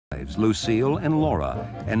wives, Lucille and Laura,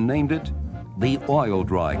 and named it the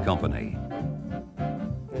Oil-Dri Company.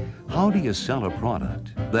 How do you sell a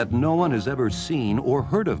product that no one has ever seen or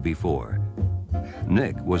heard of before?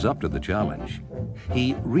 Nick was up to the challenge.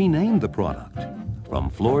 He renamed the product from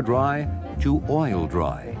Floor-Dri to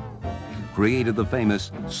Oil-Dri, created the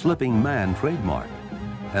famous Slipping Man trademark,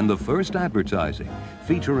 and the first advertising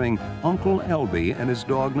featuring Uncle Elby and his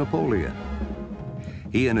dog Napoleon.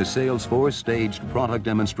 He and his sales force staged product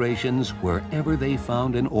demonstrations wherever they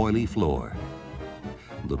found an oily floor.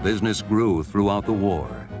 The business grew throughout the war.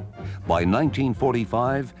 By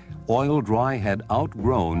 1945, Oil-Dri had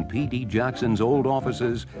outgrown P.D. Jackson's old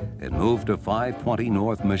offices and moved to 520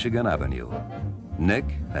 North Michigan Avenue. Nick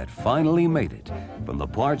had finally made it from the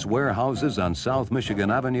parts warehouses on South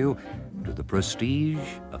Michigan Avenue to the prestige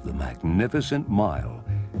of the magnificent Mile,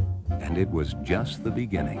 and it was just the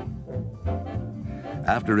beginning.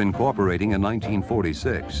 After incorporating in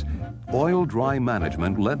 1946, Oil-Dri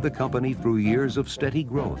management led the company through years of steady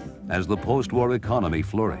growth as the post-war economy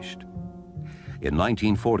flourished. In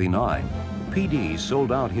 1949, P.D.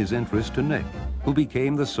 sold out his interest to Nick, who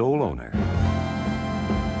became the sole owner.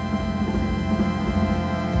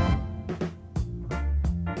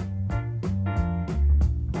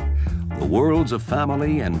 The worlds of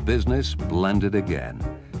family and business blended again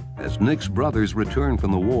as Nick's brothers returned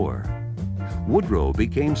from the war. Woodrow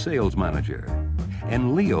became sales manager,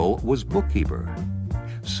 and Leo was bookkeeper.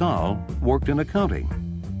 Sal worked in accounting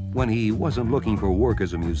when he wasn't looking for work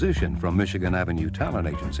as a musician from Michigan Avenue talent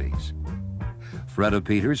agencies. Freda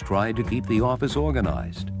Peters tried to keep the office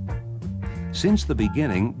organized. Since the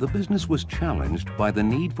beginning, the business was challenged by the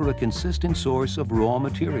need for a consistent source of raw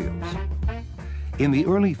materials. In the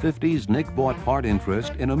early 50s, Nick bought part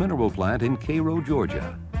interest in a mineral plant in Cairo,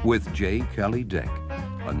 Georgia, with J. Kelly Dick,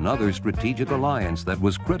 another strategic alliance that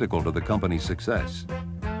was critical to the company's success.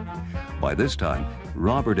 By this time,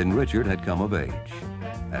 Robert and Richard had come of age.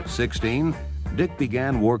 At 16, Dick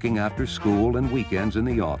began working after school and weekends in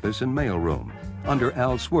the office and mailroom under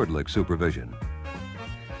Al Swerdlick's supervision.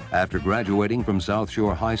 After graduating from South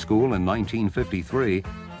Shore High School in 1953,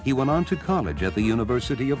 he went on to college at the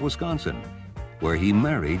University of Wisconsin, where he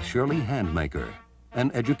married Shirley Handmaker, an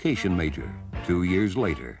education major, 2 years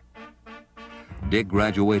later. Dick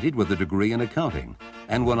graduated with a degree in accounting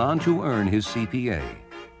and went on to earn his CPA.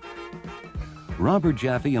 Robert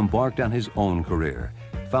Jaffe embarked on his own career,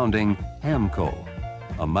 founding Amco,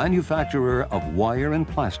 a manufacturer of wire and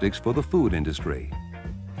plastics for the food industry.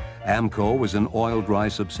 Amco was an Oil-Dri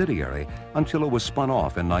subsidiary until it was spun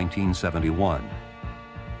off in 1971.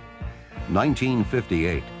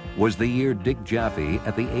 1958 was the year Dick Jaffe,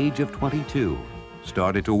 at the age of 22,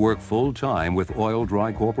 started to work full-time with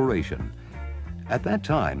Oil-Dri Corporation. At that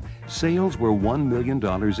time, sales were $1 million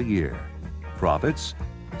a year. Profits,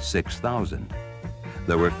 $6,000.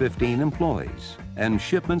 There were 15 employees, and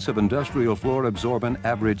shipments of industrial floor absorbent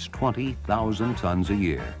averaged 20,000 tons a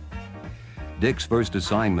year. Dick's first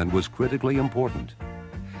assignment was critically important.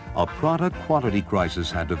 A product quality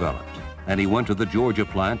crisis had developed, and he went to the Georgia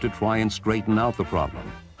plant to try and straighten out the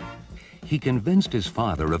problem. He convinced his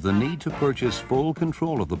father of the need to purchase full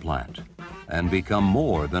control of the plant and become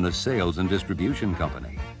more than a sales and distribution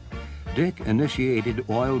company. Dick initiated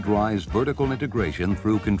Oil-Dri's vertical integration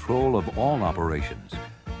through control of all operations,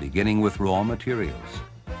 beginning with raw materials.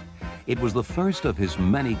 It was the first of his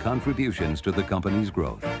many contributions to the company's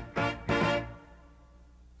growth.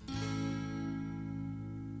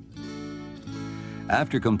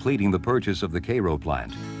 After completing the purchase of the Cairo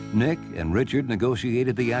plant, Nick and Richard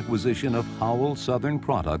negotiated the acquisition of Howell Southern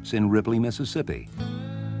Products in Ripley, Mississippi.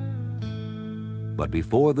 But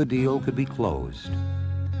before the deal could be closed,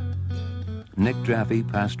 Nick Jaffe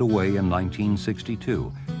passed away in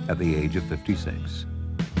 1962 at the age of 56.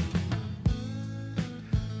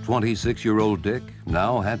 26-year-old Dick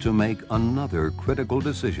now had to make another critical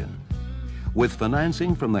decision. With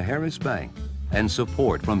financing from the Harris Bank and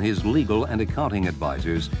support from his legal and accounting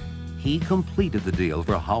advisors, he completed the deal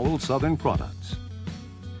for Howell Southern Products.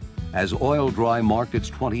 As Oil-Dri marked its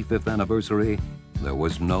 25th anniversary, there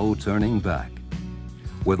was no turning back.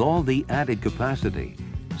 With all the added capacity,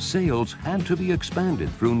 sales had to be expanded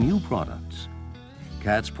through new products.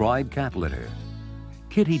 Cat's Pride cat litter,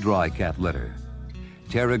 Kitty Dry cat litter,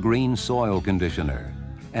 Terra Green soil conditioner,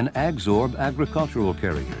 and Agsorb agricultural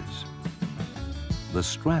carriers. The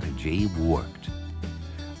strategy worked.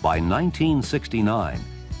 By 1969,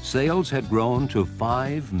 sales had grown to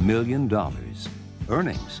 $5 million.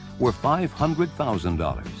 Earnings were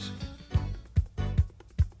 $500,000.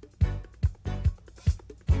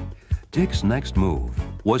 Dick's next move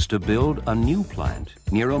was to build a new plant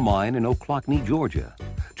near a mine in Ocklackney, Georgia,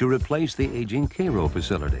 to replace the aging Cairo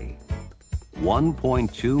facility.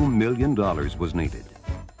 $1.2 million was needed.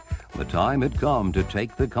 The time had come to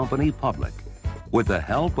take the company public with the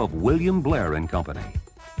help of William Blair and Company.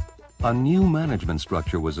 A new management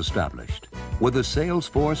structure was established with a sales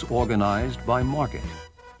force organized by market,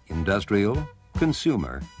 industrial,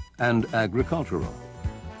 consumer, and agricultural.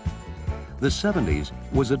 The 70s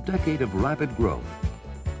was a decade of rapid growth.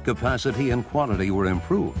 Capacity and quality were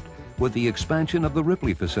improved with the expansion of the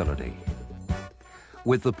Ripley facility.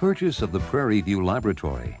 With the purchase of the Prairie View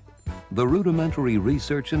Laboratory, the rudimentary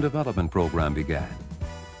research and development program began.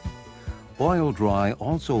 Oil-Dri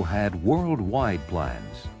also had worldwide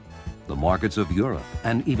plans. The markets of Europe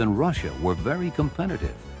and even Russia were very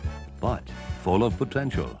competitive, but full of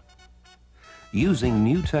potential. Using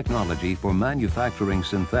new technology for manufacturing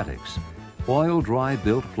synthetics, Oil-Dri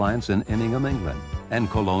built plants in Immingham, England, and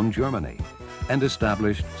Cologne, Germany, and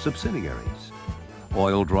established subsidiaries,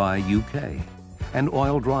 Oil-Dri UK, and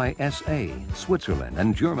Oil-Dri SA, Switzerland,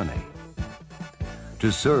 and Germany.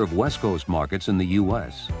 To serve West Coast markets in the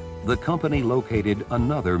U.S., the company located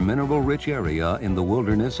another mineral-rich area in the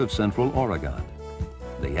wilderness of Central Oregon.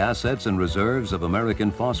 The assets and reserves of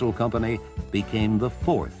American Fossil Company became the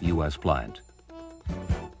fourth U.S. plant.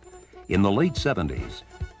 In the late 70s,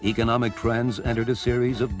 economic trends entered a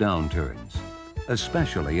series of downturns,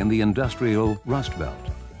 especially in the industrial Rust Belt.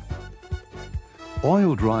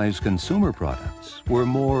 Oil-Dri's consumer products were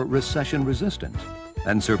more recession-resistant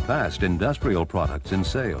and surpassed industrial products in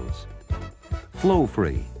sales.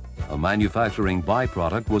 Flow-free, a manufacturing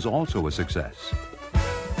byproduct, was also a success.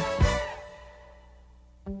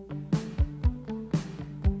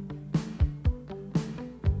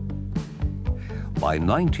 By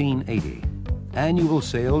 1980, annual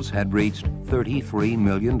sales had reached $33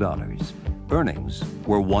 million. Earnings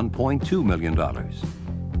were $1.2 million.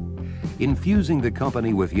 Infusing the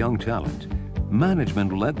company with young talent,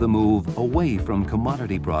 management led the move away from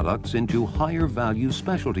commodity products into higher value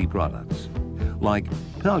specialty products like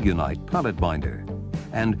Pelunite pellet binder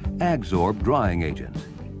and Agsorb drying agent.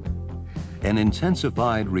 An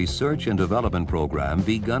intensified research and development program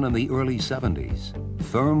begun in the early 70s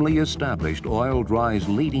firmly established Oil-Dri's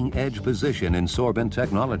leading edge position in sorbent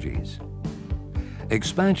technologies.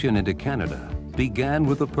 Expansion into Canada began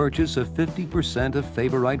with the purchase of 50% of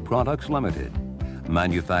Favorite Products Limited,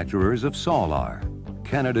 manufacturers of Solar,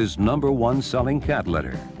 Canada's #1 selling cat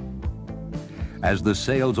litter. As the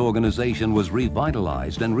sales organization was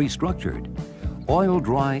revitalized and restructured,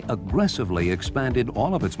 Oil-Dri aggressively expanded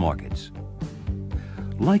all of its markets.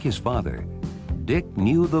 Like his father, Dick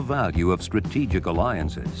knew the value of strategic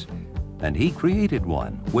alliances, and he created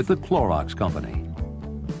one with the Clorox Company.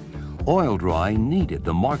 Oil-Dri needed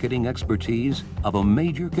the marketing expertise of a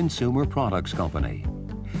major consumer products company,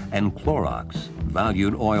 and Clorox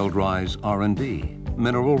valued Oil-Dri's R&D,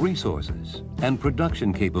 mineral resources, and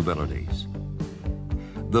production capabilities.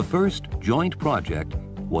 The first joint project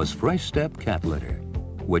was Fresh Step Cat Litter,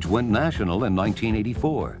 which went national in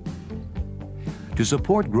 1984. To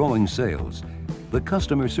support growing sales, the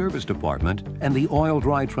Customer Service Department and the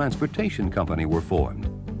Oil-Dri Transportation Company were formed.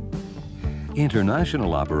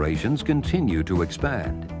 International operations continued to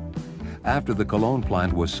expand. After the Cologne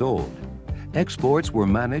plant was sold, exports were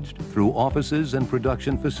managed through offices and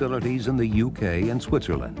production facilities in the UK and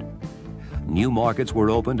Switzerland. New markets were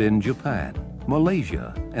opened in Japan,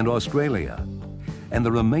 Malaysia, and Australia, and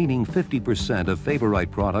the remaining 50% of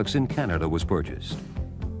Favorite products in Canada was purchased.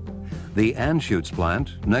 The Anschutz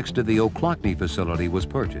plant next to the Ocklackney facility was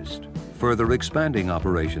purchased, further expanding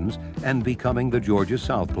operations and becoming the Georgia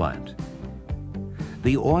South plant.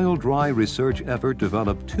 The Oil-Dri research effort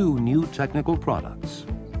developed two new technical products,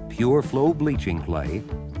 Pure Flow Bleaching Clay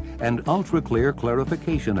and Ultra Clear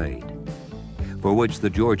Clarification Aid, for which the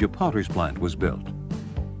Georgia Powders plant was built.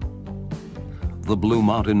 The Blue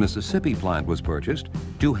Mountain, Mississippi plant was purchased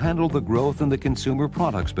to handle the growth in the consumer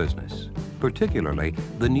products business, particularly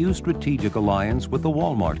the new strategic alliance with the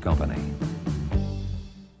Walmart Company.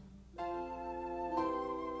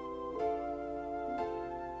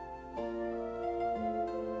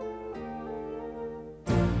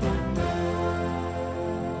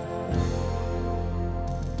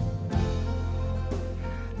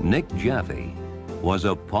 Nick Jaffe was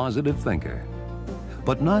a positive thinker,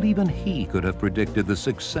 but not even he could have predicted the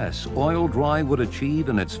success Oil-Dri would achieve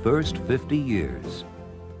in its first 50 years.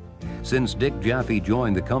 Since Dick Jaffe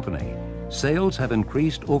joined the company, sales have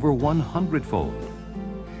increased over 100-fold.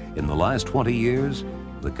 In the last 20 years,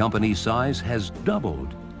 the company's size has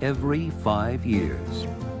doubled every 5 years.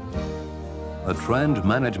 A trend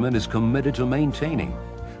management is committed to maintaining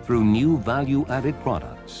through new value-added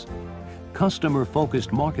products,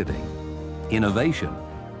 customer-focused marketing, innovation,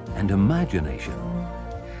 and imagination,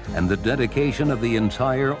 and the dedication of the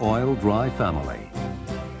entire Oil-Dri family.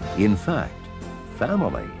 In fact,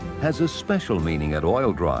 family has a special meaning at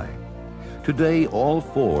Oil-Dri. Today, all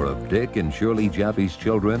 4 of Dick and Shirley Jaffe's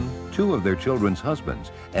children, 2 of their children's husbands,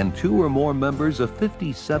 and 2 or more members of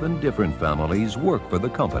 57 different families work for the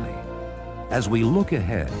company. As we look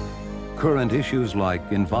ahead, current issues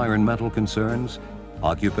like environmental concerns,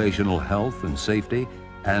 occupational health and safety,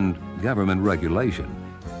 and government regulation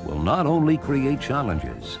will not only create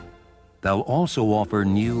challenges, they'll also offer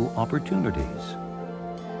new opportunities.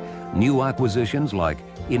 New acquisitions like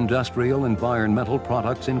Industrial Environmental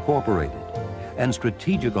Products Incorporated and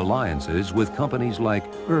strategic alliances with companies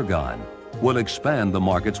like Ergon will expand the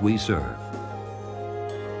markets we serve.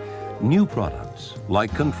 New products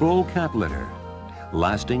like Control Cat Litter,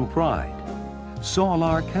 Lasting Pride,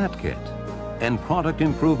 Solar Cat Kit, and product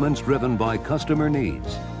improvements driven by customer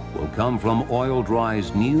needs will come from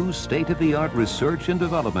Oil-Dri's new state-of-the-art research and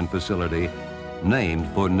development facility named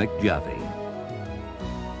for Nick Jaffe.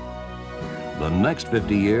 The next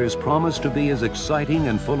 50 years promise to be as exciting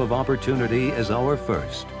and full of opportunity as our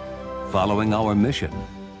first, following our mission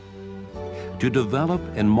to develop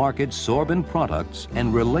and market sorbent products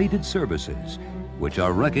and related services which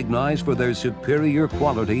are recognized for their superior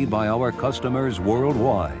quality by our customers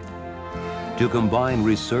worldwide, to combine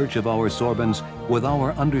research of our sorbents with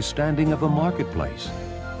our understanding of the marketplace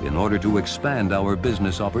in order to expand our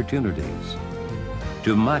business opportunities,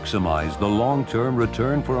 to maximize the long-term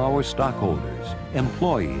return for our stockholders,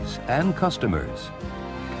 employees, and customers,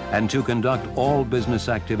 and to conduct all business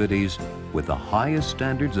activities with the highest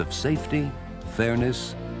standards of safety,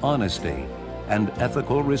 fairness, honesty, and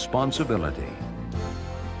ethical responsibility.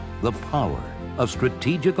 The power of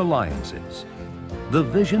strategic alliances, the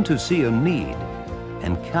vision to see a need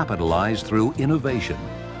and capitalize through innovation,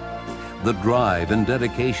 the drive and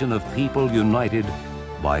dedication of people united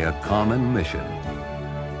by a common mission.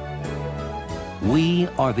 We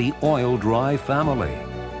are the Oil-Dri family,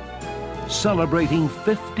 celebrating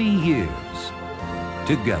 50 years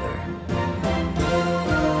together.